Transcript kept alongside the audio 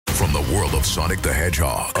From the world of Sonic the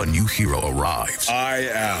Hedgehog, a new hero arrives. I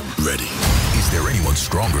am ready. Is there anyone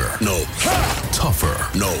stronger? No. Ha!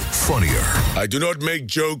 Tougher? No. Funnier? I do not make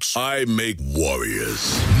jokes. I make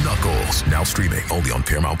warriors. Knuckles, now streaming only on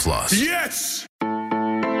Paramount Plus. Yes!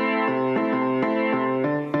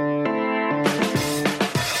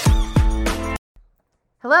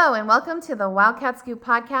 Hello and welcome to the Wildcats Scoop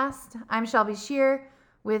podcast. I'm Shelby Shear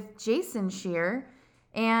with Jason Shear,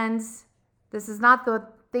 and this is not the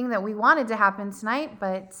thing that we wanted to happen tonight,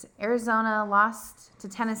 but Arizona lost to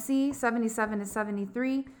Tennessee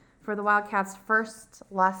 77-73 for the Wildcats' first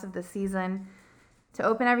loss of the season. To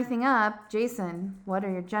open everything up, Jason, what are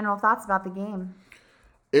your general thoughts about the game?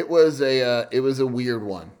 It was a weird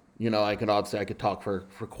one. You know, I could talk for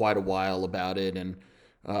quite a while about it, and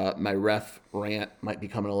my ref rant might be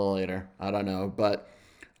coming a little later. I don't know. But,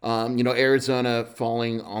 Arizona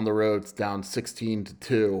falling on the road down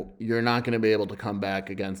 16-2, you're not going to be able to come back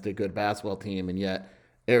against a good basketball team. And yet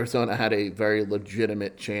Arizona had a very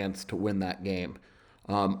legitimate chance to win that game.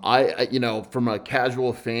 From a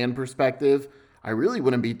casual fan perspective, I really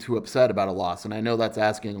wouldn't be too upset about a loss. And I know that's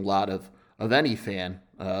asking a lot of any fan,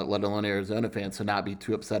 let alone Arizona fans, to not be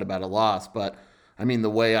too upset about a loss. But, I mean, the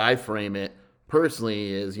way I frame it,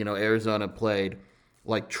 personally is, Arizona played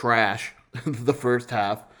like trash the first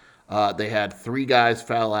half. They had 3 guys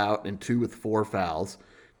foul out and 2 with 4 fouls.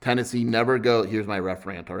 Tennessee here's my ref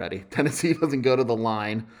rant already. Tennessee doesn't go to the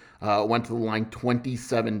line, went to the line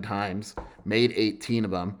 27 times, made 18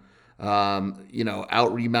 of them.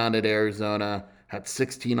 Out-rebounded Arizona, had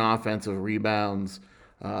 16 offensive rebounds.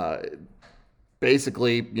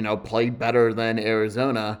 Basically, played better than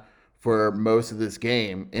Arizona for most of this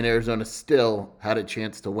game, and Arizona still had a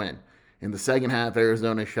chance to win. In the second half,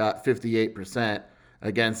 Arizona shot 58%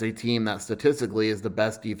 against a team that statistically is the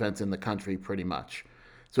best defense in the country pretty much.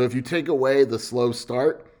 So if you take away the slow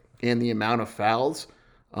start and the amount of fouls,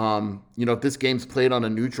 if this game's played on a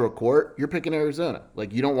neutral court, you're picking Arizona.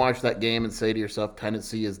 Like, you don't watch that game and say to yourself,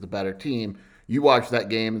 Tennessee is the better team. You watch that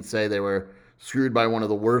game and say they were screwed by one of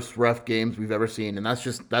the worst ref games we've ever seen, and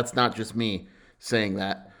that's not just me saying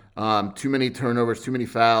that. Too many turnovers, too many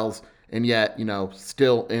fouls, and yet,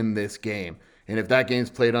 still in this game. And if that game's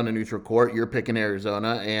played on a neutral court, you're picking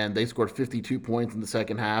Arizona, and they scored 52 points in the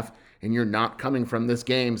second half, and you're not coming from this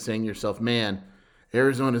game saying to yourself, man,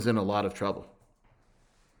 Arizona's in a lot of trouble.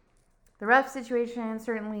 The ref situation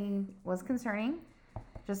certainly was concerning.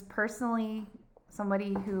 Just personally,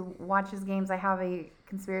 somebody who watches games, I have a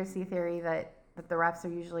conspiracy theory that the refs are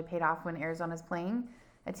usually paid off when Arizona's playing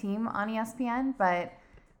a team on ESPN, but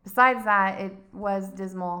besides that, it was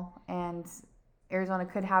dismal, and Arizona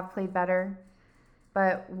could have played better.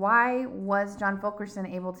 But why was John Fulkerson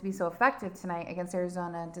able to be so effective tonight against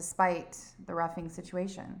Arizona despite the reffing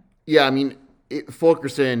situation? Yeah, I mean,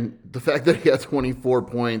 Fulkerson, the fact that he had 24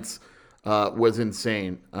 points was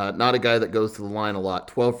insane. Not a guy that goes to the line a lot.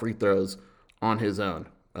 12 free throws on his own.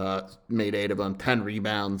 Made 8 of them, 10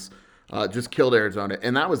 rebounds. Just killed Arizona.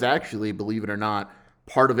 And that was actually, believe it or not,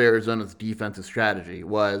 part of Arizona's defensive strategy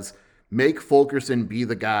was make Fulkerson be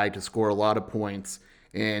the guy to score a lot of points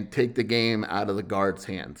and take the game out of the guard's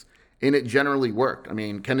hands. And it generally worked. I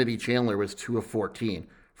mean, Kennedy Chandler was 2 of 14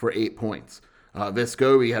 for 8 points.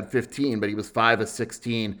 Vescovi had 15, but he was 5 of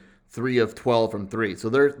 16, 3 of 12 from 3. So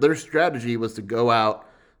their strategy was to go out,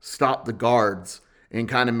 stop the guards, and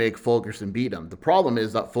kind of make Fulkerson beat them. The problem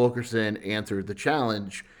is that Fulkerson answered the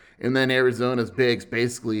challenge, and then Arizona's bigs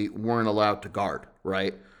basically weren't allowed to guard,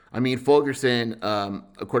 right? I mean, Fulkerson,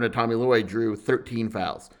 according to Tommy Lloyd, drew 13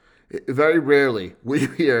 fouls. Very rarely will you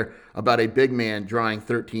hear about a big man drawing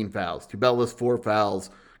 13 fouls. Tubelis 4 fouls.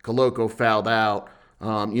 Koloko fouled out.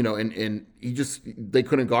 And they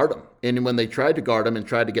couldn't guard him. And when they tried to guard him and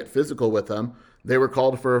tried to get physical with him, they were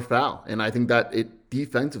called for a foul. And I think that it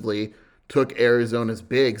defensively took Arizona's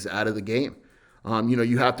bigs out of the game.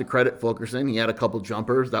 You have to credit Fulkerson. He had a couple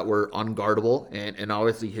jumpers that were unguardable, and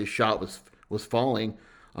obviously his shot was falling.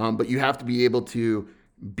 But you have to be able to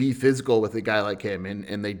be physical with a guy like him.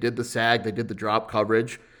 And they did the sag, they did the drop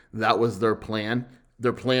coverage. That was their plan.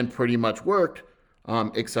 Their plan pretty much worked,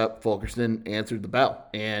 except Fulkerson answered the bell.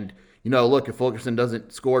 And, look, if Fulkerson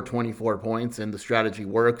doesn't score 24 points and the strategy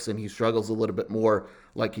works and he struggles a little bit more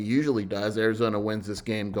like he usually does, Arizona wins this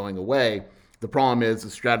game going away. The problem is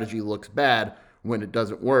the strategy looks bad when it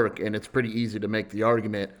doesn't work, and it's pretty easy to make the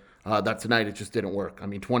argument that tonight it just didn't work. I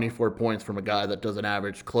mean, 24 points from a guy that doesn't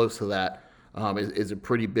average close to that is a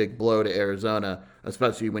pretty big blow to Arizona,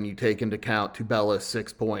 especially when you take into account Tubelis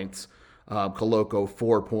 6 points, Koloko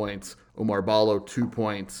 4 points, Omar Ballo 2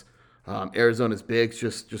 points. Arizona's bigs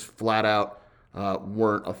just flat out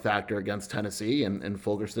weren't a factor against Tennessee, and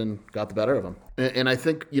Fulkerson got the better of them. And I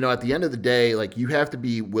think, at the end of the day, like, you have to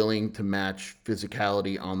be willing to match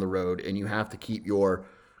physicality on the road, and you have to keep your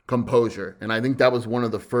composure. And I think that was one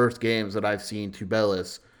of the first games that I've seen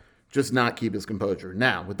Tubelis just not keep his composure.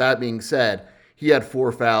 Now, with that being said, he had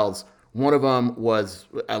 4 fouls. One of them was,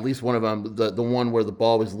 at least one of them, the one where the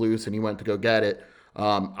ball was loose and he went to go get it,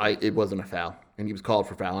 it wasn't a foul, and he was called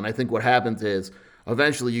for foul. And I think what happens is,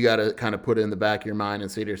 eventually you got to kind of put it in the back of your mind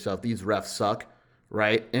and say to yourself, these refs suck,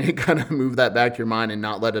 right? And kind of move that back to your mind and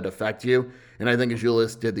not let it affect you. And I think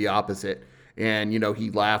Azuolas did the opposite. And, he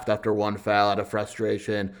laughed after one foul out of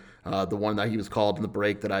frustration, the one that he was called in the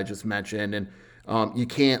break that I just mentioned. And you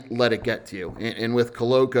can't let it get to you. And with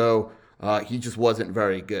Koloko, he just wasn't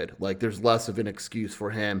very good. Like, there's less of an excuse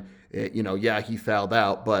for him. He fouled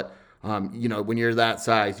out, but, when you're that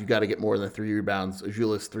size, you got to get more than 3 rebounds.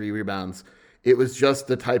 Azuolas 3 rebounds. It was just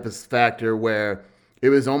the type of factor where it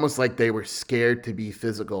was almost like they were scared to be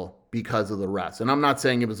physical because of the refs. And I'm not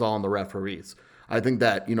saying it was all on the referees. I think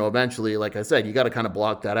that, eventually, like I said, you got to kind of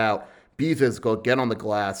block that out, be physical, get on the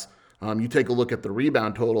glass. You take a look at the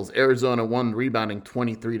rebound totals. Arizona won rebounding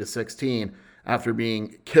 23-16 after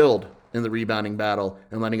being killed in the rebounding battle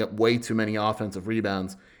and letting up way too many offensive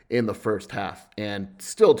rebounds in the first half. And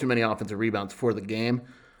still too many offensive rebounds for the game.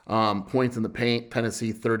 Points in the paint,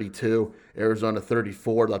 Tennessee 32, Arizona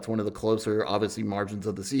 34. That's one of the closer, obviously, margins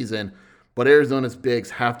of the season. But Arizona's bigs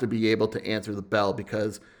have to be able to answer the bell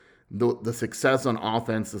because the success on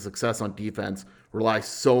offense, the success on defense relies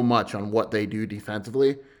so much on what they do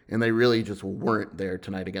defensively, and they really just weren't there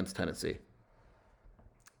tonight against Tennessee.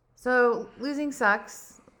 So losing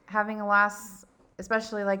sucks. Having a loss,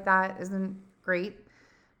 especially like that, isn't great.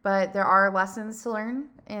 But there are lessons to learn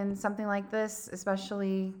in something like this,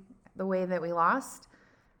 especially the way that we lost.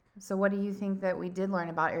 So what do you think that we did learn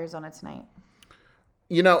about Arizona tonight?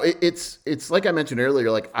 It's like I mentioned earlier,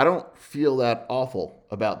 like, I don't feel that awful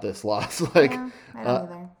about this loss. Like, yeah, I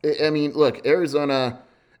don't either. I mean, look, Arizona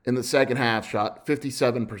in the second half shot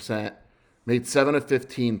 57%, made 7 of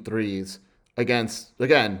 15 threes against,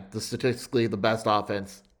 again, the statistically the best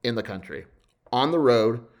offense in the country. On the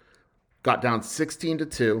road, got down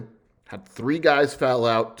 16-2, had 3 guys foul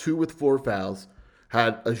out, 2 with 4 fouls,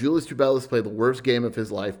 had Azuolas Tubelis play the worst game of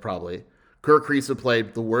his life, probably. Kirk Risa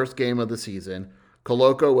played the worst game of the season.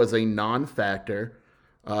 Koloko was a non-factor.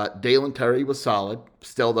 Dalen Terry was solid,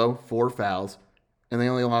 still though, 4 fouls, and they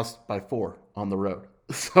only lost by 4 on the road.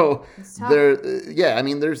 So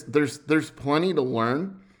there's plenty to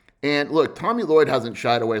learn. And look, Tommy Lloyd hasn't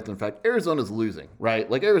shied away from the fact Arizona's losing, right?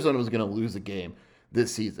 Like, Arizona was going to lose a game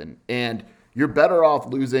this season. And you're better off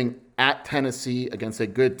losing at Tennessee against a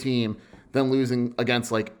good team than losing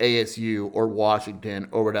against like ASU or Washington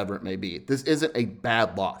or whatever it may be. This isn't a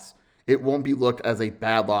bad loss. It won't be looked as a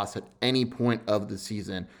bad loss at any point of the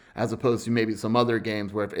season, as opposed to maybe some other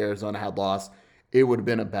games where if Arizona had lost, it would have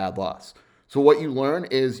been a bad loss. So what you learn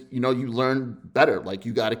is, you learn better. Like,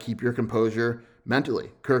 you got to keep your composure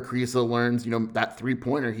mentally. Kirk Risa learns, that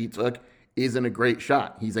 3-pointer he took isn't a great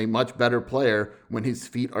shot. He's a much better player when his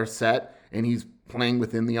feet are set and he's playing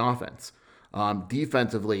within the offense.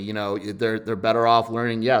 Defensively, they're better off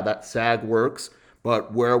learning, that sag works,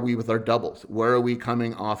 but where are we with our doubles? Where are we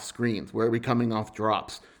coming off screens? Where are we coming off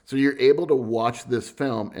drops? So you're able to watch this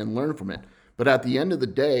film and learn from it. But at the end of the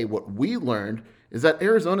day, what we learned is that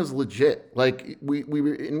Arizona's legit. Like, we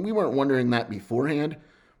weren't wondering that beforehand.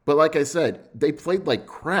 But like I said, they played like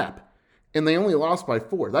crap, and they only lost by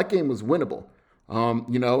 4. That game was winnable.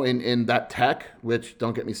 In that tech, which,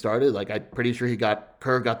 don't get me started, like, I'm pretty sure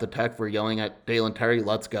Kerr got the tech for yelling at Dalen Terry,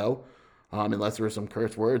 let's go, unless there were some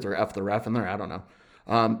curse words or F the ref in there, I don't know.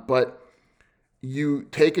 But you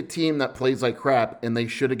take a team that plays like crap, and they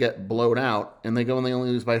should have get blown out, and they go and they only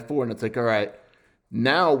lose by 4, and it's like, all right,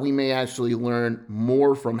 now we may actually learn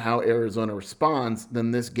more from how Arizona responds than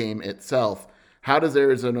this game itself. How does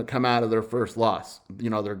Arizona come out of their first loss?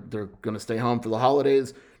 They're going to stay home for the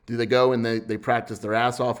holidays. Do they go and they practice their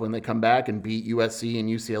ass off when they come back and beat USC and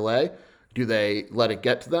UCLA? Do they let it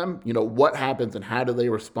get to them? What happens and how do they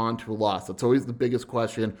respond to a loss? That's always the biggest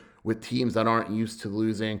question with teams that aren't used to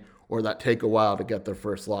losing or that take a while to get their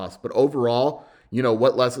first loss. But overall,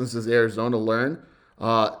 what lessons does Arizona learn?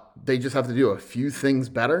 They just have to do a few things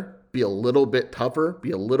better, be a little bit tougher,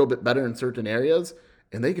 be a little bit better in certain areas,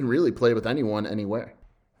 and they can really play with anyone, anywhere.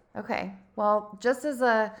 Okay. Well, just as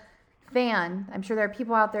a fan, I'm sure there are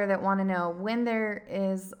people out there that want to know, when there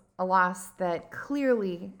is a loss that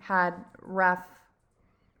clearly had ref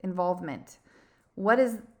involvement, what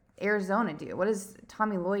does Arizona do? What does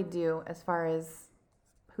Tommy Lloyd do as far as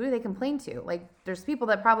who do they complain to? Like, there's people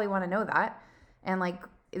that probably want to know that. And like,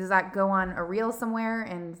 does that go on a reel somewhere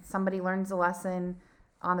and somebody learns a lesson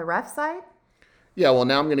on the ref side? Yeah, well,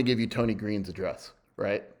 now I'm going to give you Tony Green's address,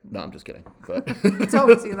 right? No, I'm just kidding. But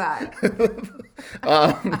Don't do that.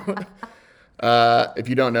 If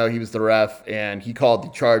you don't know, he was the ref, and he called the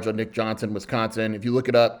charge on Nick Johnson, Wisconsin. If you look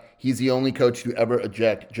it up, he's the only coach to ever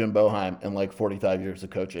eject Jim Boeheim in like 45 years of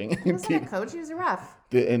coaching. He wasn't a coach, he was a ref.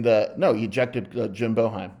 No, he ejected Jim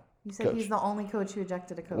Boeheim. You said he's the only coach who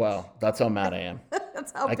ejected a coach. Wow, that's how mad I am.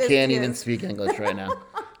 That's how I pissed can't he even is. speak English right now.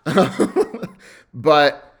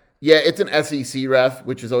 But yeah, it's an SEC ref,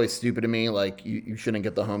 which is always stupid to me. Like, you shouldn't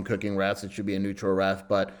get the home cooking refs. It should be a neutral ref.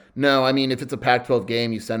 But no, I mean, if it's a Pac-12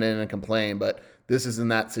 game, you send it in and complain. But this is in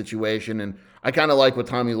that situation. And I kind of like what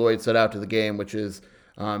Tommy Lloyd said after the game, which is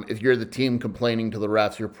if you're the team complaining to the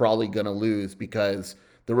refs, you're probably going to lose because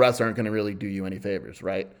the refs aren't going to really do you any favors,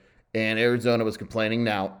 right? And Arizona was complaining.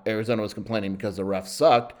 Now, Arizona was complaining because the refs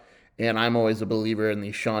sucked. And I'm always a believer in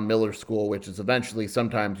the Sean Miller school, which is eventually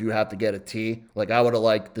sometimes you have to get a T. Like, I would have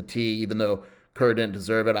liked the T, even though Kerr didn't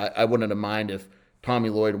deserve it. I wouldn't have minded if Tommy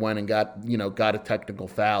Lloyd went and got a technical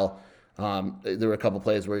foul. There were a couple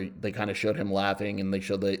plays where they kind of showed him laughing and they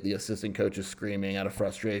showed the assistant coaches screaming out of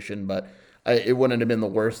frustration. But it wouldn't have been the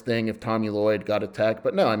worst thing if Tommy Lloyd got a tech.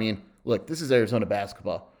 But no, I mean, look, this is Arizona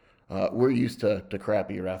basketball. We're used to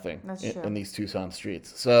crappy reffing in these Tucson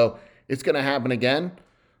streets. So it's going to happen again.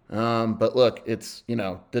 But look, it's, did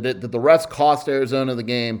the refs cost Arizona the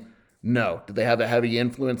game? No. Did they have a heavy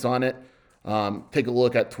influence on it? Take a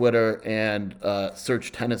look at Twitter and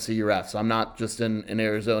search Tennessee refs. I'm not just an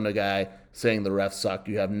Arizona guy saying the refs sucked.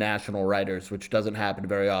 You have national writers, which doesn't happen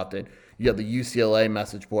very often. You have the UCLA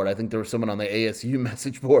message board. I think there was someone on the ASU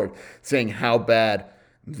message board saying how bad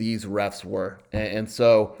these refs were. And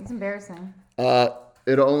so It's embarrassing.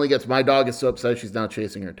 It only gets, my dog is so upset she's now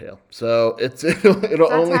chasing her tail. So it'll That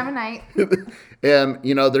only time of night. and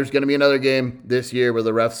there's going to be another game this year where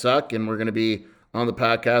the refs suck, and we're going to be on the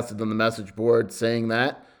podcast and on the message board saying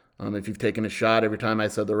that. If you've taken a shot every time I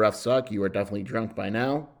said the refs suck, you are definitely drunk by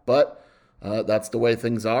now. But that's the way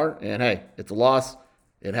things are. And hey, it's a loss.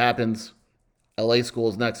 It happens. LA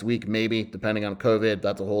schools next week, maybe, depending on COVID.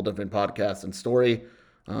 That's a whole different podcast and story.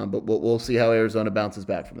 But we'll see how Arizona bounces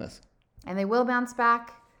back from this. And they will bounce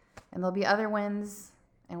back, and there'll be other wins,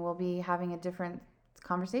 and we'll be having a different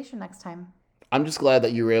conversation next time. I'm just glad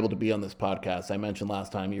that you were able to be on this podcast. I mentioned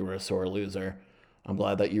last time you were a sore loser. I'm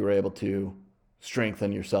glad that you were able to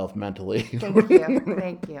strengthen yourself mentally. Thank you.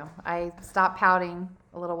 Thank you. I stopped pouting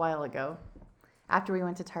a little while ago after we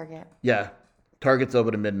went to Target. Yeah. Target's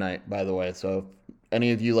open at midnight, by the way. So if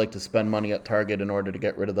any of you like to spend money at Target in order to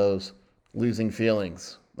get rid of those losing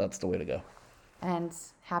feelings, that's the way to go. And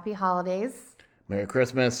happy holidays. Merry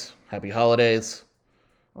Christmas. Happy holidays.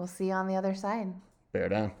 We'll see you on the other side. Bear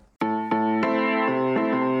down.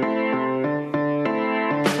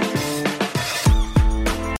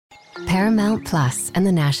 Paramount Plus and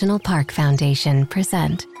the National Park Foundation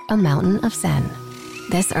present A Mountain of Zen.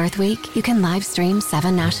 This Earth Week, you can live stream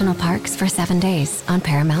 7 national parks for 7 days on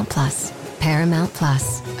Paramount Plus. Paramount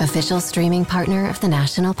Plus, official streaming partner of the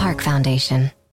National Park Foundation.